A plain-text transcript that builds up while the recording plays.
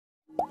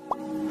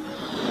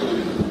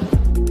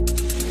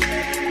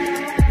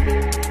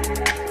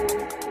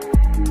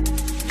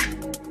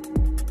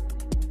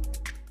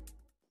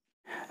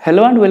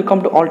Hello and welcome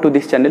to all to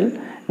this channel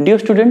dear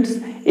students.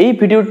 ये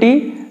वीडियोटी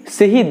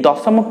से ही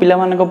दशम पिला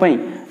मानक पई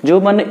जो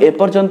माने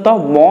एपर्यंत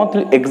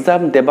मंथली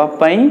एग्जाम देबा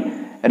पई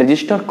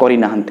रजिस्टर करि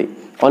नाहंती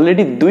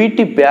ऑलरेडी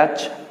दुईटी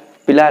बैच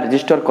पिला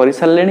रजिस्टर करि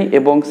सारलेनी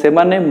एवं से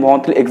माने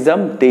मंथली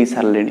एग्जाम दे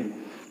सारलेनी।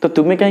 तो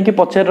तुमे काहे कि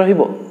पछर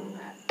रहिबो,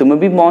 तुम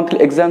भी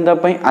मंथली एग्जाम दा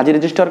पई आज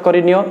रजिस्टर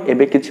करि नियो।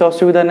 एबे किछि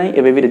असुविधा नाही,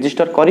 एबे भी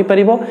रजिस्टर करि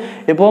परिबो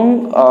एवं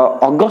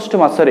अगस्त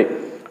मासरे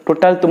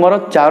टोटल तुमरो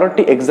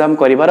 4टी एग्जाम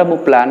करिवार मु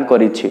प्लान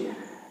करिछि।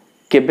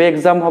 केबे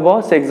एग्जाम हबो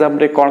से एग्जाम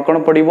रे कोन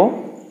कोन पडिबो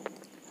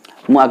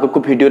मु आगो को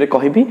वीडियो रे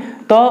कहिबी।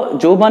 तो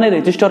जो माने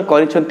रजिस्टर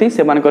करिसंती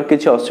से मानकर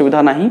किछि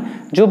असुविधा नाही,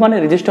 जो माने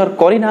रजिस्टर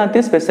करि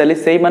नाहंती स्पेशली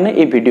सेही माने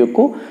ए वीडियो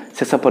को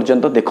शेष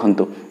पर्यंत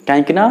देखंतु,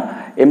 काहे कि ना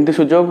एमती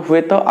सुजोग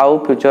हुए तो आउ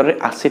फ्यूचर रे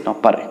आसी न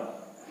पारे।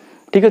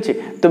 ठीक अछि,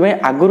 तुमे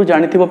आगुरु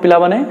जानिथिबो पिला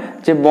माने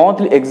जे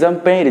मंथली एग्जाम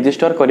पे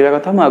रजिस्टर करिवा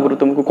कथा मु आगुरु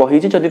तुमको कहि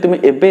जे जदि तुमे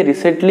एबे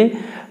रिसेंटली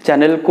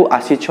चैनल को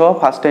आसीछो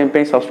फर्स्ट टाइम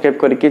पे सब्सक्राइब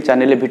करके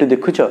चैनल वीडियो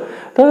देखुछो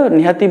तो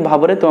निहाती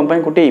भाबरे तुम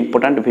पई गोटे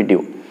इंपोर्टेंट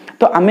वीडियो।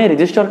 तो आमे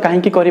रजिस्टर काहे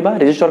की करिबा,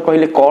 रजिस्टर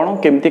कहिले कोन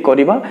केमती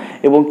करिबा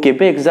एवं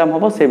केबे एग्जाम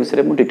हबो से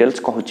विषय मु डिटेल्स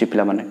कहूची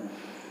पिला माने।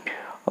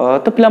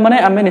 तो पिला माने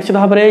आमे निश्चित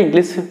भाबरे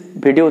इंग्लिश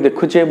वीडियो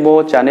देखुचे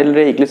मो चैनल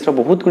रे इंग्लिश रो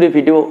बहुत गुडी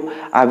वीडियो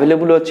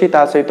अवेलेबल अछि,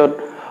 ता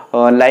सहित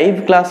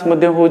लाइव क्लास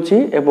मध्य होची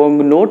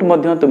एवं नोट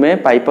मध्य तुमे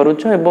पाई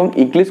परुछ एवं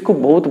इंग्लिश को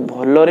बहुत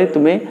भलो रे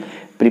तुमे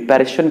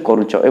प्रिपरेशन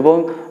करूछ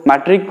एवं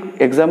मैट्रिक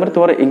एग्जाम रे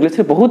तोर इंग्लिश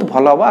रे बहुत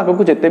भलो हबो। आगो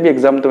को जते भी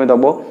एग्जाम तुमे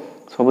दबो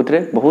सबुतरे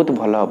बहुत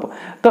भलो हबो।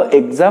 तो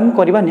एग्जाम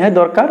करिबा निहा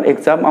दरकार,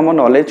 एग्जाम हम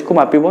नॉलेज को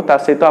मापिबो, ता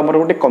सहित हमर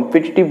गोटे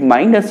कॉम्पिटिटिव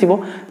माइंड आसीबो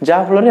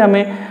जा फल रे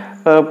हमें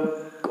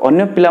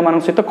अन्य पिला मानन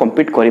सहित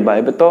कॉम्पीट करिबा।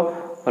 एबे तो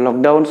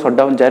लॉकडाउन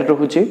शटडाउन जारी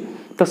रहूची,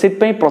 तो सेत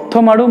पई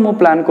प्रथम आडू मु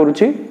प्लान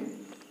करूची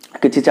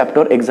किछि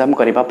चैप्टर एग्जाम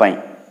करिबा पई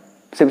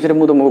से विषय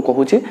मु तुमको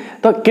कहूची।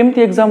 तो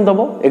केमती एग्जाम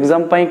दबो,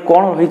 एग्जाम पई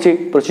कोन रहिछि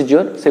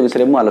प्रोसीजर से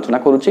विषय मु आलोचना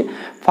करूची।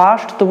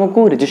 फास्ट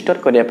तुमको रजिस्टर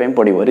करिया पई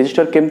पड़िबो।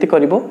 रजिस्टर केमती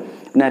करिवो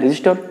ना,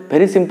 रजिस्टर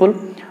वेरी सिंपल,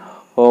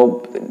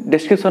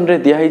 डिस्क्रिप्शन रे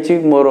दिया हिछि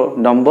मोर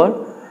नंबर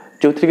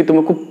जो थी कि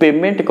तुमको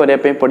पेमेंट करिया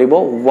पई पड़िबो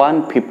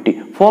 150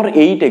 फॉर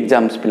 8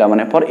 एग्जाम्स पिला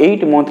माने फॉर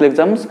 8 मंथली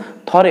एग्जाम्स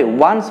थरे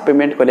वंस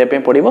पेमेंट करिया पई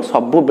पड़िबो,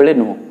 सब बेले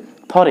नुह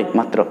थरे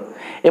मात्र।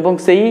 एवं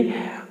सेही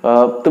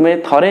तुमे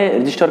थरे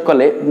रजिस्टर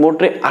कले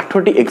मोटरे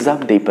 8टी एग्जाम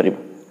दे परिबो।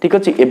 ठीक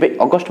अछि, एबे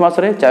अगस्त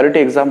मासरे 4टी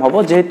एग्जाम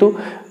हबो, जेहेतु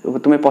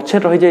तुमे पछे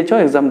रहि जाइछो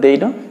एग्जाम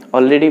देइनो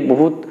ऑलरेडी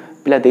बहुत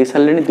पिला दे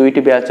सारलेनी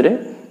दुईटी बैच रे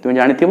तुमे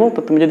जानिथिबो।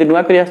 तो तुमे जदि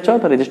नुवा करि आछो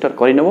तो रजिस्टर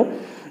करि नेबो।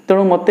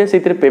 तेणु मते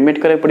सेतिर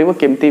पेमेंट करे पड़िबो,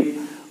 केमती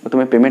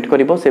तुमे पेमेंट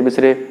करिवो से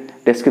विषय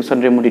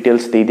डिस्क्रिप्शन रे मु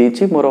डिटेल्स दे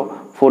देछि। मोर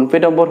फोन पे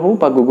नंबर हो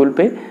बा गूगल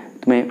पे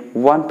तुमे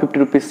 150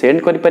 रुपीस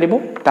सेंड करि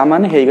परिबो, ता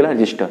माने हे गेला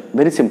रजिस्टर।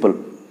 Very simple.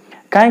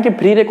 काहे कि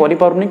फ्री रे करि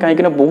पारुनी, काहे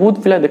कि ना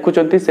बहुत पिला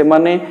देखुचंती से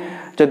माने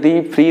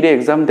जदि फ्री रे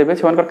एग्जाम देबे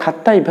से मानकर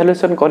खाता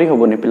इवैल्यूएशन करि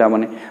होबोनी पिला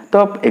माने।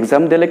 तो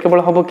एग्जाम देले केवल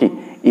हबो कि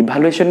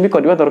इवैल्यूएशन भी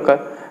करबा दरकार,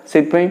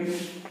 सेत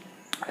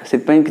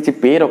पई किछि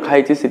पे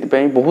रखाई छि। सेत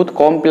पई बहुत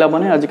कम पिला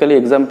माने आजकल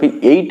एग्जाम पे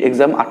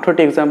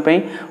 8टी एग्जाम पे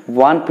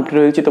 150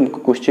 रहिछि। तुमको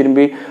क्वेश्चन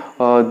भी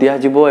दिया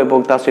जिवो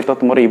एवं ता सहित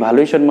तुमर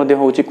इवैल्यूएशन मध्ये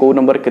होछि को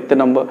नंबर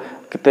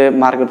केते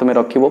मार्क तुमे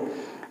रखिबो।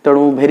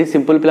 तेणु वेरी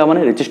सिंपल पिला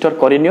माने रजिस्टर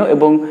करिनियो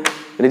एवं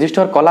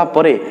रजिस्टर कला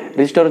परे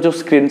रजिस्टर जो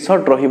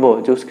स्क्रीनशॉट रहिबो,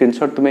 जो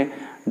स्क्रीनशॉट तुमे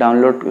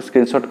डाउनलोड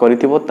स्क्रीनशॉट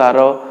करिथिबो तार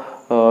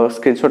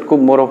स्क्रीनशॉट को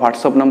मोर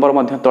व्हाट्सएप नंबर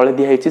मध्ये तळे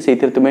दिया हिछि,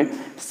 सेतिर तुमे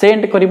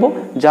सेंड करिवो।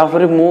 जा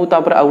फरे मु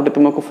तापर आ गुटे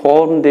तुमको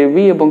फॉर्म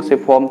देबी एवं से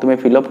फॉर्म तुमे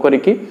फिल अप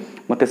करिकि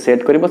मते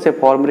सेट करिवो। से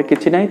फॉर्म रे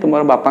किछि नाही,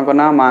 तुमर बापा को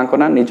ना मां को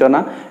ना निज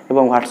ना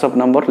एवं व्हाट्सएप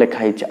नंबर लिखा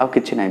हिछि, आ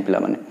किछि नाही पिला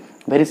माने।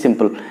 वेरी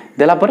सिंपल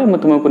देला परे मु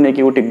तुमको ने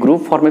कि गुटे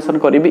ग्रुप फॉर्मेशन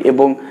करिवि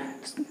एवं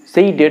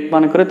सेही डेट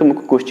मान करे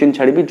तुमको क्वेश्चन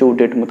छाड़ीबी जो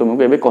डेट मु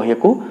तुमको एबे कहिया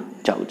को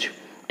जाउछि।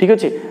 ठीक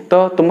अछि,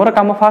 तो तुमर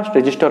काम फास्ट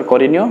रजिस्टर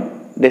करिनियो।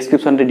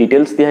 डिस्क्रिप्शन रे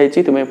डिटेल्स दिया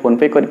हिछि, तुमे फोन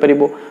पे करि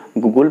परिबो,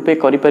 गूगल पे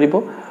करि परिबो।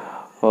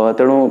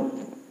 तेणु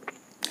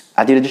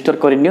आज रजिस्टर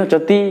करिनियो।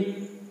 जति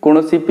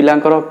कोनोसी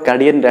पिलांकर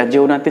गार्डियन राज्य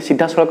होनाते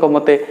सीधा सळक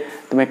मते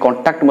तुमे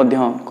कांटेक्ट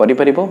मध्य करि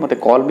परिबो, मते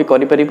कॉल भी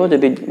करि परिबो।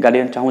 जदि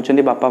गार्डियन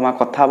चाहुचंदी बापा मां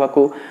कथा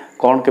बाकू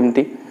कोन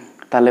केमती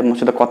ताले मो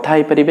सहित कथा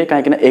ही परिबे,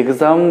 काहे कि ना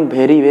एग्जाम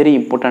वेरी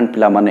इंपोर्टेंट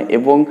पिला माने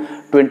एवं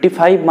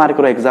 25 मार्क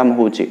रो एग्जाम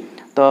होची।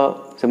 तो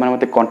से माने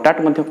मते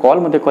कांटेक्ट मध्य कॉल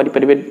मध्य करि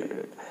परिबे,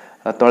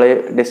 तळे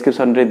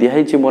डिस्क्रिप्शन रे दिया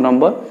हिछि मो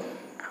नंबर।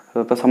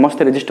 तो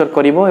समस्त रजिस्टर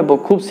करिवो एवं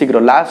खूब शीघ्र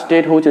लास्ट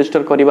डेट हो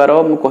रजिस्टर करिवार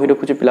मु कहि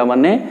रखुछि पिला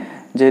माने,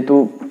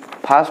 जेहेतु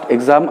फास्ट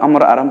एग्जाम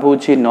हमर आरंभ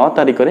होछि 9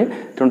 तारिख रे,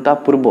 तेणु ता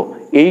पूर्व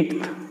 8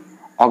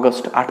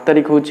 अगस्त 8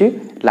 तारिख होछि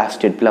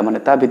लास्ट डेट पिला माने।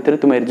 ता भितर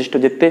तुमे रजिस्टर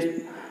जते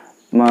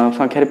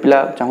संख्या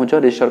पिला चाहूछ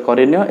रजिस्टर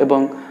करिनियो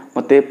एवं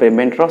मते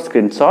पेमेंट रो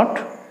स्क्रीनशॉट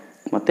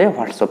मते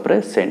व्हाट्सएप रे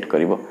सेंड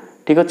करिवो।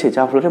 ठीक अछि,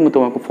 जा फल रे मु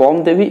तुमको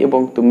फॉर्म देबी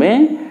एवं तुमे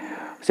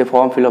से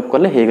फॉर्म फिल अप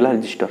करले हे गेला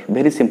रजिस्टर।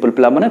 वेरी सिंपल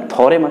पिला माने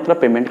थरे मात्र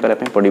पेमेंट करा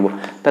पे पड़िबो।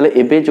 ताले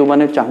एबे जो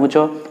माने चाहूछ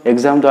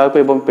एग्जाम दवा को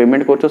एवं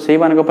पेमेंट करछो सेही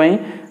मानक पई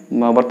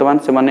वर्तमान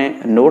से माने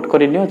नोट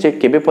करिनियो जे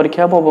केबे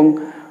परीक्षा हबो एवं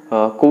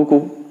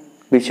को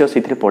विषय से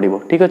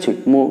पढ़ो ठीक अच्छे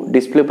मु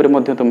डिस्प्ले पर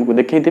तुमको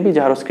देखी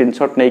जार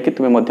स्क्रीनशॉट नहीं कि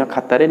तुम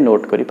खातार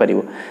नोट कर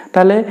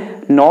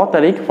 9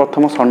 तारीख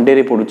प्रथम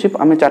संडे पड़ुची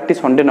आम 4टी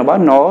संडे नवा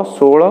 9,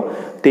 16,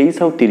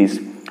 23 और 30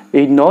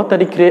 यही 9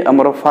 तारीख रे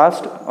आमर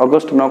 1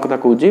 अगस्त 9 कथा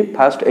कहूँ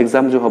फास्ट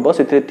एग्जाम जो हम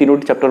से 3टी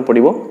चैप्टर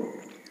पड़ो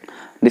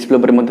डिस्प्ले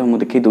पर मुझे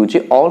देखी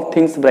दूसरी all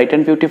things bright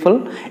and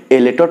beautiful a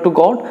letter to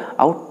God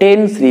आउ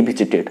tense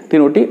revisited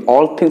 3टी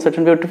all things bright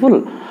and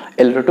beautiful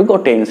a letter to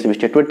God tense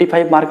revisited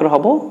 25 mark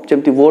हम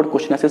जमी वर्ड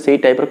क्वेश्चन आसे से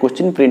टाइप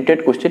क्वेश्चन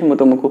प्रिंटेड क्वेश्चन मुझे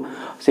तुमको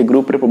से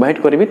ग्रुप रे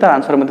प्रोवाइड करी ता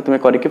आंसर मत तुम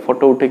करके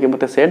फोटो उठे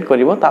मत सेंड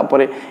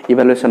कर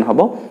इवैल्यूएशन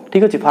हम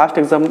ठीक अच्छे फास्ट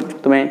एग्जाम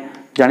तुम्हें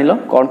जान लो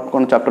कौन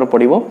कौन चैप्टर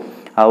पढ़ो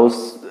आउ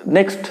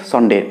नेक्स्ट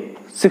संडे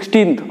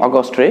 16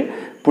 अगस्त रे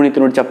पुणी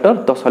 3टी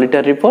chapter the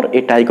solitary river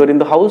A tiger in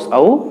the house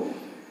आउ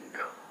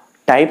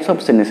टाइप्स ऑफ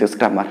सेंटेंसेस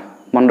ग्रामर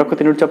मन रख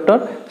 3टी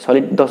chapter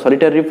the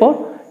solitary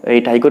river A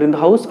tiger in the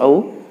house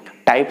आउ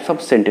types of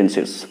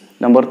sentences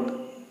number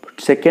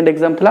 2nd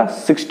exam था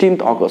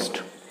 16 अगस्त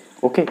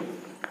okay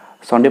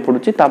Sunday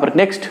पड़ुची तापर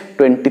next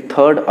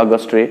 23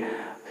 अगस्त रे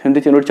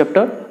Hindi 3टी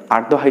chapter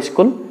at the high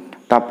school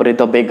तापर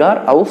the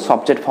beggar आउ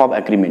subject for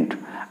agreement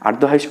at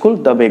the high school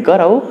the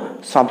beggar आउ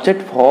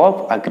subject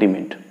for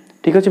agreement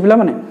ठीक अच्छे पिला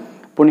माने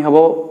पुणी हम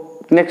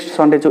नेक्स्ट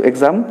संडे जो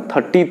एग्जाम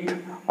 30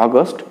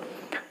 अगस्त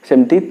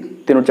सेमती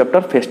 3टी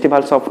chapter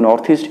festivals of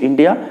north east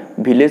India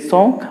village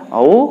song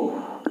आउ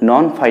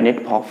non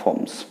finite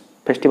forms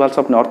festivals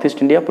of north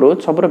east India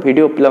pros सब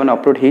वीडियो पिला माने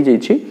अपलोड हो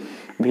जाइए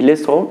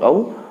विलेज सॉन्ग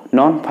आउ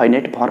नॉन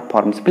फाइनाइट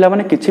फॉर्म्स पिला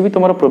माने किछि भी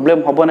तुमरो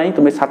प्रॉब्लम हबो नाही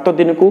तुम 7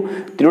 दिन को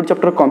 3टी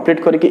चैप्टर कंप्लीट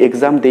करके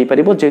एग्जाम दे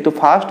परिबो जेतु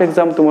फास्ट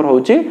एग्जाम तुमरो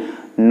होची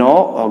 9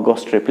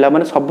 अगस्त रे पिला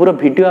माने सबरो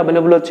वीडियो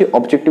अवेलेबल अछि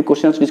objective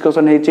questions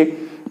discussion हेछि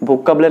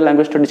vocabulary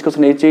language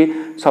discussion हेछि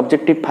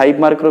subjective 5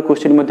 mark रो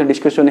क्वेश्चन मध्ये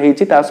डिस्कशन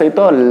हेछि ता सहित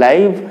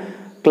लाइव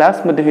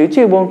क्लास मध्ये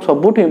हेछि एवं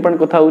सबुठ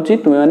इंपोर्टेंट कथा होछि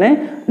तुम माने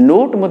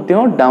नोट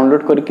मध्ये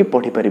डाउनलोड करके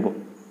पढ़ी परिबो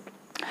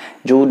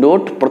जो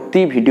नोट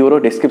प्रति वीडियो रो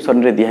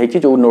डिस्क्रिप्शन रे दिया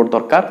जो नोट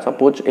दरकार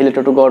suppose a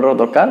letter to God रो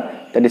दरकार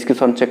त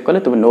डिस्क्रिप्शन चेक कले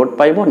तुम नोट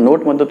पाइबो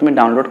नोट मध्ये तुम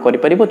डाउनलोड करि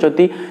परिबो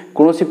जति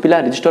कोनोसी पिला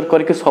रजिस्टर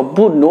करके सब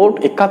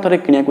नोट एकाथरे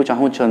किनिया को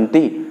चाहू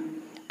छंती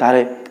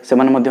तारे से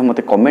माने मध्ये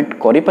मते कमेंट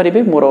करि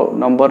परिबे मोर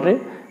नंबर रे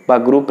बा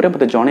ग्रुप रे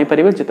मते जणाई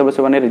परिबे जेतबे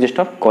से माने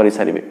रजिस्टर करि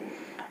सारिबे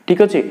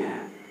ठीक अछि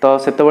तो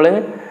सेतबेले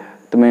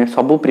तुम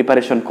सब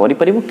प्रिपरेशन करि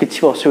परिबो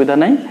किछि असुविधा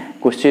नाही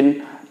क्वेश्चन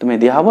तुम्हें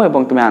दिहब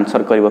और तुम्हें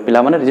आंसर कर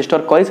पिला माने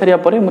रजिस्टर कर सारिया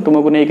परे मैं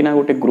तुमको नहीं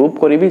गोटे ग्रुप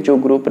करी जो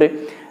ग्रुप रे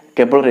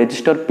केवल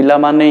रजिस्टर पिला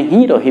माने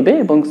ही रहिबे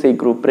एवं से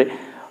ग्रुप रे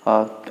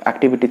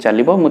एक्टिविटी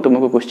चलिबो मैं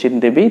तुमको क्वेश्चन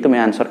देबी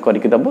तुम्हें आंसर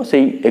करके दबो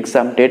से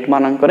एग्जाम डेट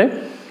मानकरे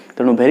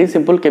तेणु भेरी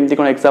सिंपल केमती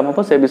कौन एग्जाम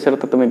हम से विषय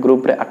तो तुम्हें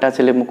ग्रुप रे अटैच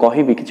हेले मु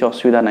कहिबी किछि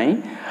असुविधा नहीं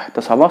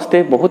तो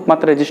समस्ते बहुत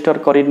मात्रा रजिस्टर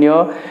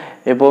करिनियो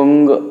एवं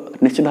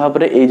निश्चित भाव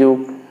में ये जो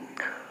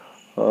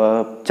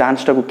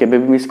चांस टाक केबे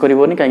भी मिस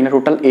करबोनी कहीं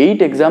टोटल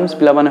 8 एग्जाम्स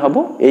पिला माने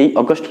हबो एई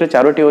अगस्त रे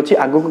 4टी अछि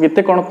आगो को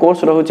केते कोन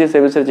कोर्स रहउछि से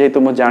विषय जेहेतु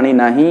मु जानी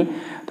नाही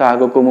तो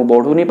आगो को मु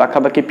बढ़ुनी पाखा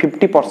बाकी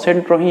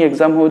 50% रो ही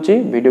एग्जाम होछि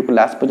वीडियो को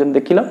लास्ट पर्यंत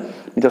देखिलो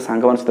निज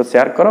सांग मान सहित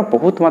शेयर करो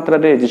बहुत मात्रा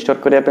रे रजिस्टर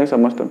करिया पे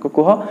समस्त को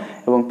कह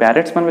एवं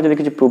पेरेंट्स मान जदि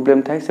किछि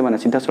प्रॉब्लम थाए से माने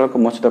सीधा सड़क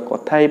मो सहित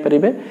कथा हे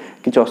परिबे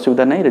किछि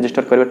असुविधा नाही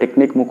रजिस्टर करबा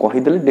टेक्निक मु कहि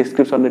देले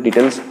डिस्क्रिप्शन रे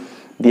डिटेल्स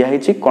दिया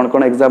हिछि कोन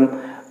कोन एग्जाम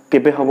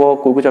केबे हबो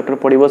को चैप्टर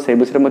पढ़िबो से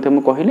विषय मध्ये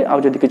मु कहिली आ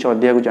जदि किछि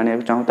अधिक जानिया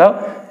चाहता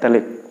ताले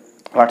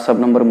व्हाट्सएप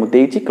नंबर मु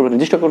देइछि केवल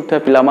रजिस्टर करथि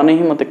पिला माने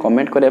ही मते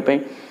कमेंट करिया पे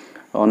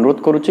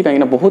अनुरोध करूछि काहे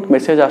बहुत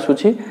मेसेज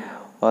आसुछि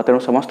तेणु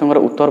समस्त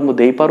उत्तर मु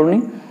देई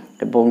पारुनी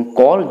एवं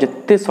कॉल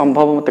जिते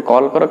संभव मते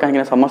कॉल करो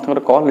काहे समस्त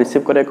कॉल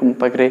रिसीव करे मो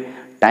पाखरे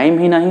टाइम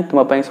ही नाही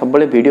तुम पई सब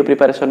बेले वीडियो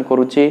प्रिपरेशन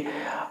करूछि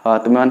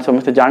तुम माने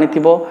समस्त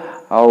जानिथिबो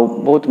आ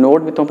बहुत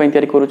नोट भी तुम पई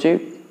तयारी करूछि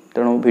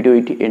तेणु वीडियो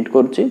ये एंड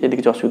करुच्ची यदि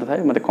किसी असुविधा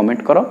थाए मत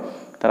कमेंट कर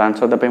तार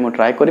आंसर देवाई मुझे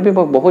ट्राए करी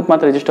बहुत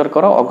मात्रा रजिस्टर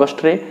कर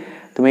अगस्त रे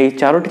तुम्हें ये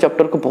 4टी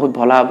चैप्टर को बहुत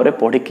भल भाव में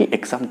पढ़ी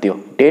एग्जाम दियो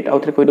डेट आउ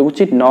थे कही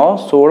दूसरी 9,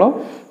 16,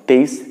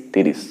 23,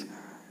 30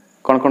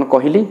 कौन कौन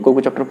कहली को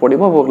चैप्टर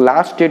पढ़ो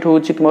लास्ट डेट हूँ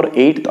तुम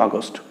 8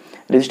 अगस्त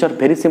रजिस्टर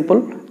वेरी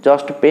सिंपल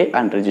जस्ट पे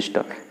एंड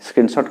रजिस्टर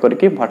स्क्रीनशॉट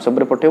करके व्हाट्सएप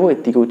रे पठेबो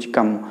एति हूँ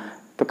काम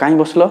तो कहीं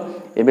बसल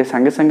एवं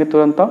सांगे सांगे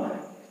तुरंत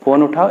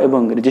फोन उठाओ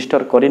एवं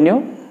रजिस्टर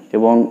करनियो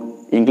एवं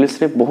इंग्लिश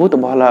रे बहुत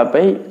भल भाव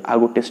आ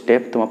गोटे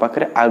स्टेप तुम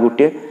पाखे आ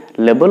गोटे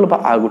लेवल बा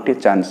आ गोटे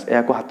चांस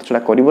या हाथ छड़ा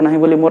करिवो नाही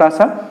बोली मोर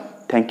आशा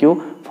thank you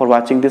for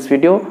watching this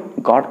video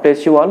God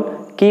bless you all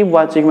keep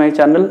watching my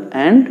channel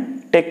and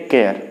take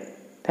care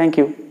thank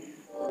you.